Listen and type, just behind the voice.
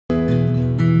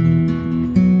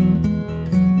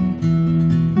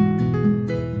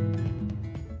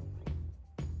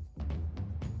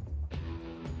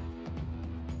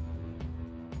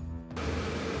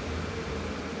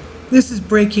This is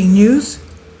breaking news.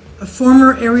 A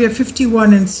former Area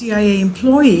 51 and CIA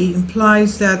employee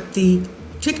implies that the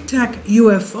Tic Tac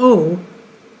UFO,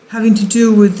 having to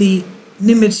do with the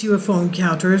Nimitz UFO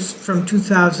encounters from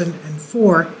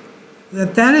 2004,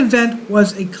 that event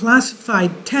was a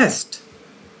classified test.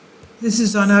 This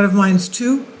is on Out of Minds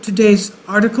 2, today's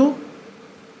article.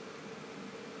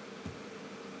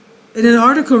 In an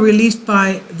article released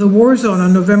by The War Zone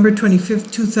on November 25,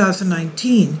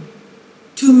 2019,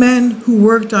 two men who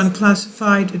worked on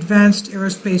classified advanced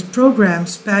aerospace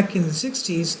programs back in the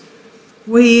 60s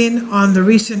weigh in on the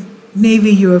recent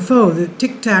Navy UFO, the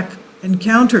Tic Tac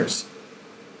encounters.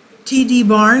 T.D.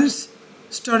 Barnes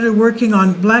started working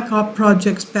on Black Op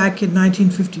projects back in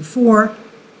 1954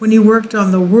 when he worked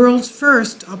on the world's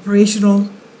first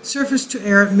operational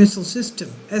surface-to-air missile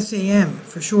system, SAM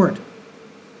for short.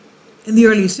 In the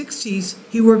early 60s,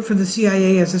 he worked for the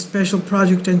CIA as a special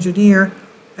project engineer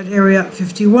at Area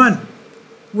 51,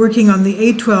 working on the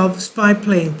A-12 spy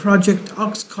plane, Project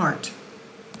Oxcart.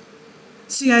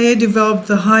 CIA developed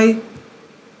the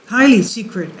highly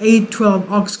secret A-12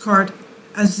 Oxcart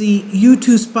as the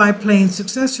U-2 spy plane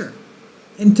successor,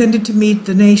 intended to meet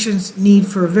the nation's need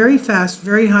for a very fast,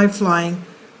 very high-flying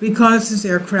reconnaissance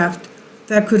aircraft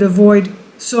that could avoid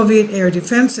Soviet air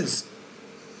defenses.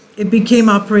 It became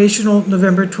operational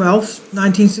November 12,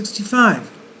 1965.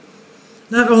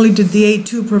 Not only did the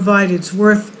A-2 provide its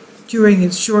worth during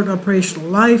its short operational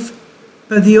life,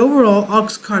 but the overall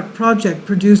Oxcart project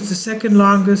produced the second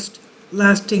longest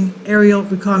lasting aerial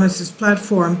reconnaissance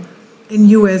platform in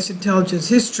U.S. intelligence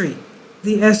history,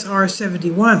 the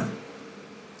SR-71.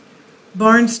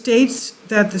 Barnes states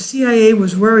that the CIA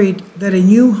was worried that a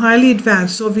new highly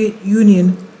advanced Soviet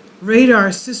Union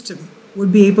radar system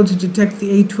would be able to detect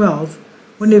the A-12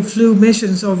 when it flew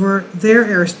missions over their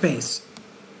airspace.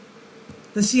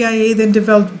 The CIA then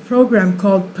developed a program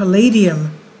called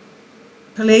Palladium.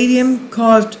 Palladium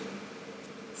caused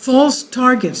false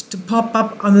targets to pop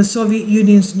up on the Soviet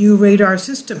Union's new radar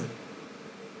system.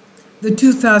 The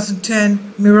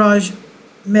 2010 Mirage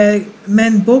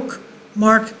Men book,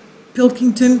 Mark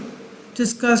Pilkington,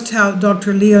 discussed how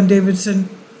Dr. Leon Davidson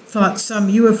thought some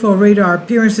UFO radar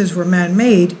appearances were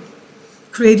man-made,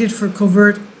 created for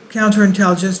covert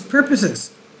counterintelligence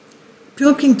purposes.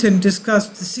 Pilkington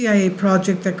discussed the CIA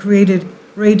project that created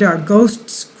radar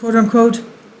ghosts, quote-unquote,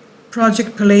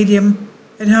 Project Palladium,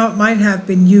 and how it might have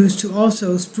been used to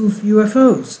also spoof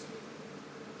UFOs.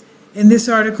 In this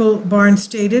article, Barnes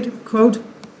stated, quote,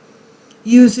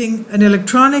 using an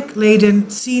electronic-laden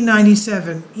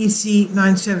C-97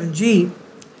 EC-97G,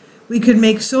 we could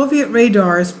make Soviet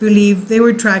radars believe they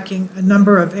were tracking a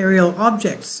number of aerial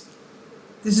objects.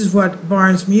 This is what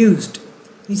Barnes mused.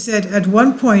 He said, at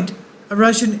one point, a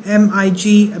Russian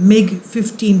MiG, a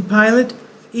MiG-15 pilot,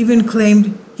 even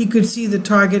claimed he could see the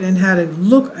target and had a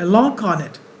lock on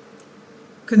it.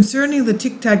 Concerning the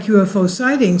Tic Tac UFO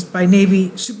sightings by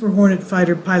Navy Super Hornet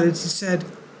fighter pilots, he said,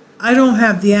 I don't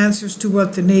have the answers to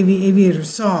what the Navy aviators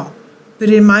saw, but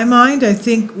in my mind, I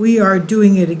think we are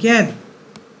doing it again.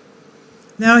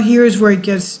 Now here's where it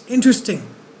gets interesting.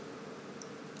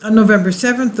 On November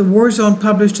 7th, the War Zone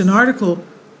published an article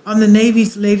on the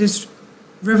Navy's latest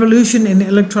revolution in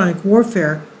electronic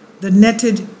warfare, the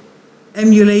netted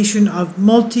emulation of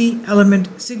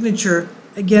multi-element signature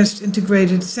against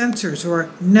integrated sensors, or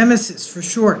Nemesis for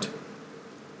short.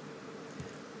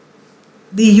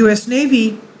 The U.S.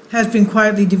 Navy has been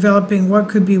quietly developing what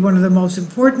could be one of the most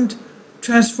important,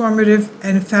 transformative,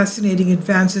 and fascinating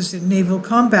advances in naval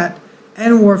combat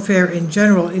and warfare in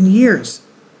general in years.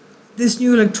 This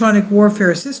new electronic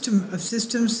warfare system of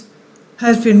systems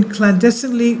has been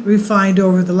clandestinely refined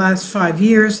over the last 5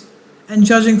 years, and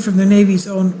judging from the Navy's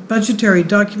own budgetary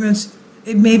documents,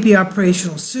 it may be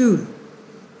operational soon,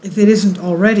 if it isn't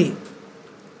already.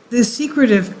 This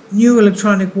secretive new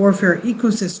electronic warfare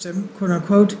ecosystem,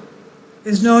 quote-unquote,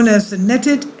 is known as the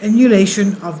netted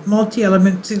emulation of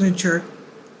multi-element signature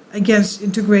against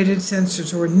integrated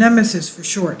sensors, or Nemesis for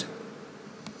short.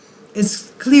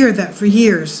 It's clear that for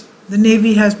years, the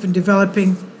Navy has been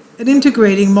developing and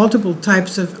integrating multiple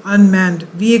types of unmanned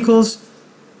vehicles,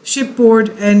 shipboard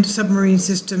and submarine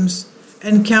systems,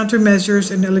 and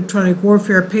countermeasures and electronic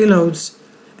warfare payloads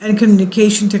and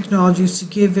communication technologies to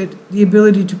give it the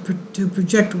ability to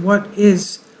project what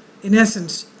is, in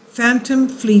essence, phantom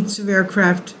fleets of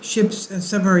aircraft, ships, and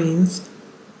submarines.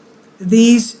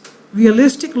 These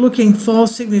realistic-looking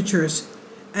false signatures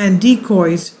and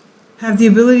decoys have the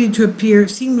ability to appear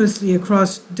seamlessly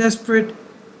across disparate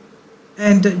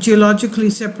and geologically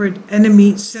separate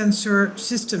enemy sensor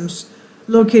systems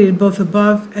located both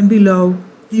above and below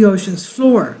the ocean's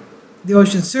floor, the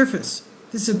ocean surface.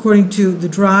 This is according to The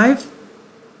Drive.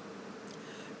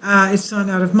 It's son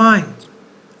out of mind.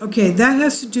 Okay, that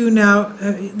has to do now,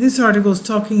 this article is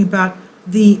talking about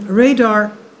the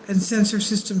radar and sensor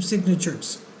system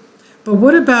signatures. But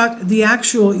what about the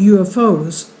actual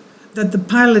UFOs that the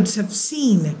pilots have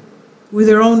seen with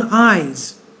their own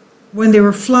eyes when they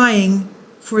were flying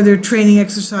for their training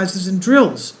exercises and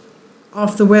drills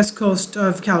off the west coast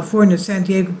of California, San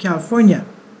Diego, California,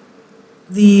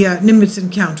 the Nimitz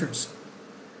encounters?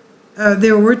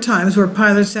 There were times where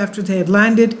pilots, after they had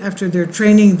landed, after their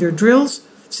training, their drills,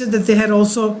 said that they had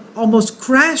also almost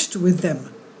crashed with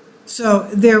them. So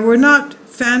there were not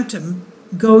phantom,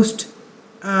 ghost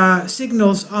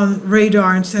signals on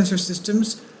radar and sensor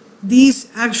systems. These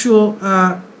actual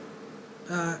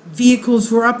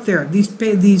vehicles were up there.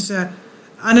 These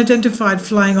unidentified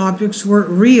flying objects were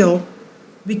real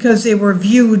because they were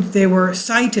viewed, they were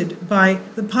sighted by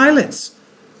the pilots.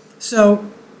 So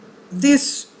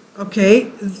this,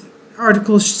 okay,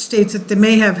 article states that they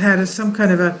may have had some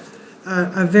kind of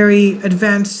a very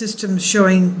advanced system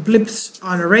showing blips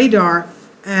on a radar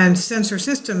and sensor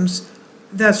systems.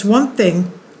 That's one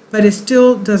thing, but it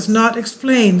still does not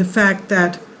explain the fact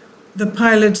that the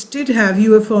pilots did have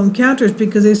UFO encounters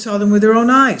because they saw them with their own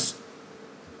eyes.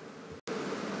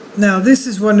 Now, this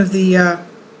is one of the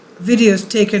videos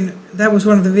taken, that was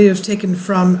one of the videos taken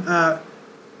from an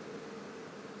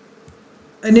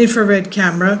infrared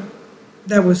camera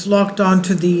that was locked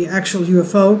onto the actual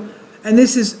UFO. And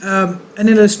this is an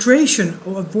illustration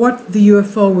of what the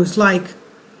UFO was like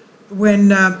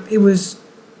when it was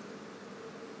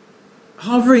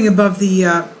hovering above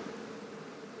the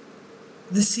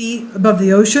sea, above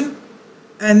the ocean,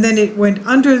 and then it went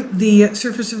under the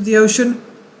surface of the ocean.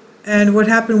 And what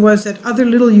happened was that other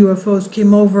little UFOs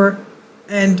came over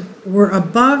and were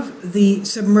above the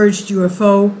submerged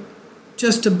UFO,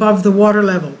 just above the water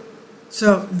level.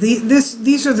 So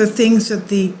these are the things that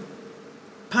the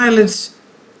pilots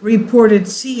reported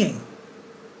seeing,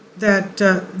 that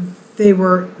they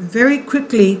were very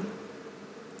quickly,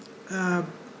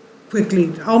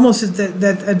 almost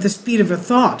at the speed of a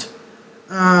thought.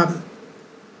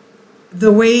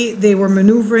 The way they were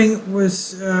maneuvering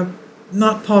was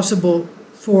not possible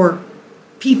for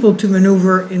people to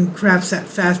maneuver in crafts that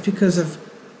fast because of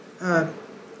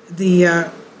the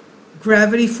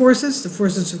gravity forces, the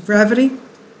forces of gravity,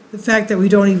 the fact that we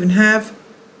don't even have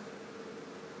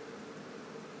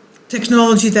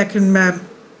technology that can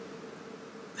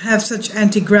have such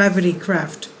anti-gravity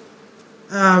craft.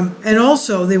 And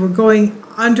also they were going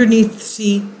underneath the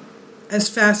sea as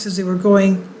fast as they were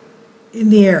going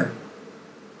in the air.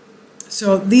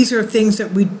 So these are things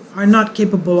that we are not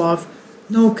capable of.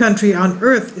 No country on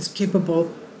earth is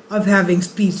capable of having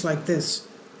speeds like this.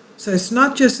 So it's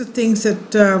not just the things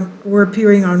that were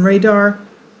appearing on radar,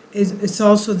 it's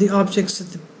also the objects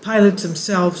that the pilots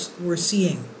themselves were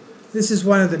seeing. This is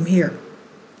one of them here.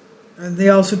 And they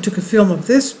also took a film of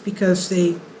this because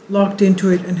they locked into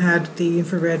it and had the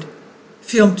infrared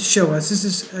film to show us. This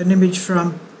is an image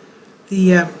from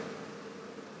the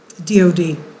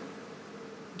DOD,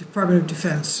 Department of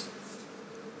Defense.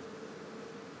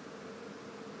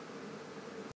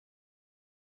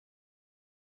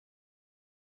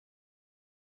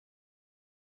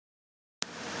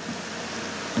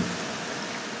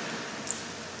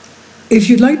 If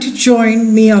you'd like to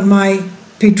join me on my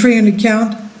Patreon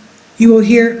account, you will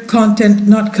hear content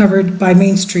not covered by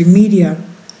mainstream media.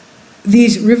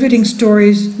 These riveting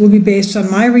stories will be based on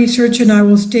my research, and I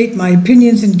will state my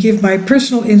opinions and give my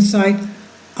personal insight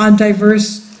on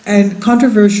diverse and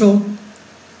controversial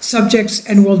subjects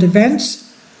and world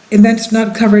events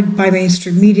not covered by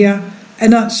mainstream media,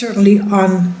 and not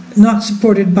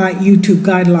supported by YouTube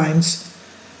guidelines.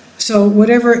 So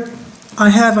whatever I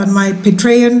have on my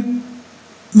Patreon,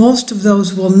 most of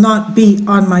those will not be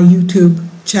on my YouTube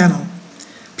channel.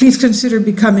 Please consider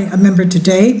becoming a member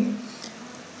today.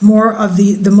 More of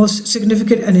the most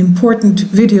significant and important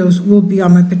videos will be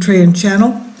on my Patreon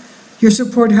channel. Your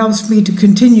support helps me to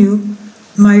continue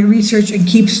my research and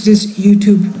keeps this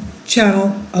YouTube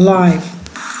channel alive.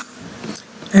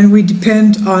 And we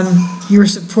depend on your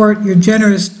support, your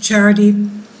generous charity,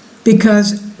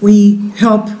 because we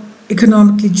help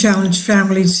economically challenged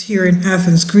families here in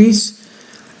Athens, Greece,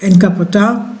 in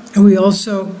Kapota, and we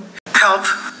also help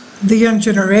the young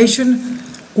generation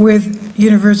with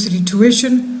university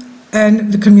tuition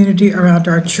and the community around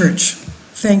our church.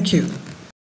 Thank you.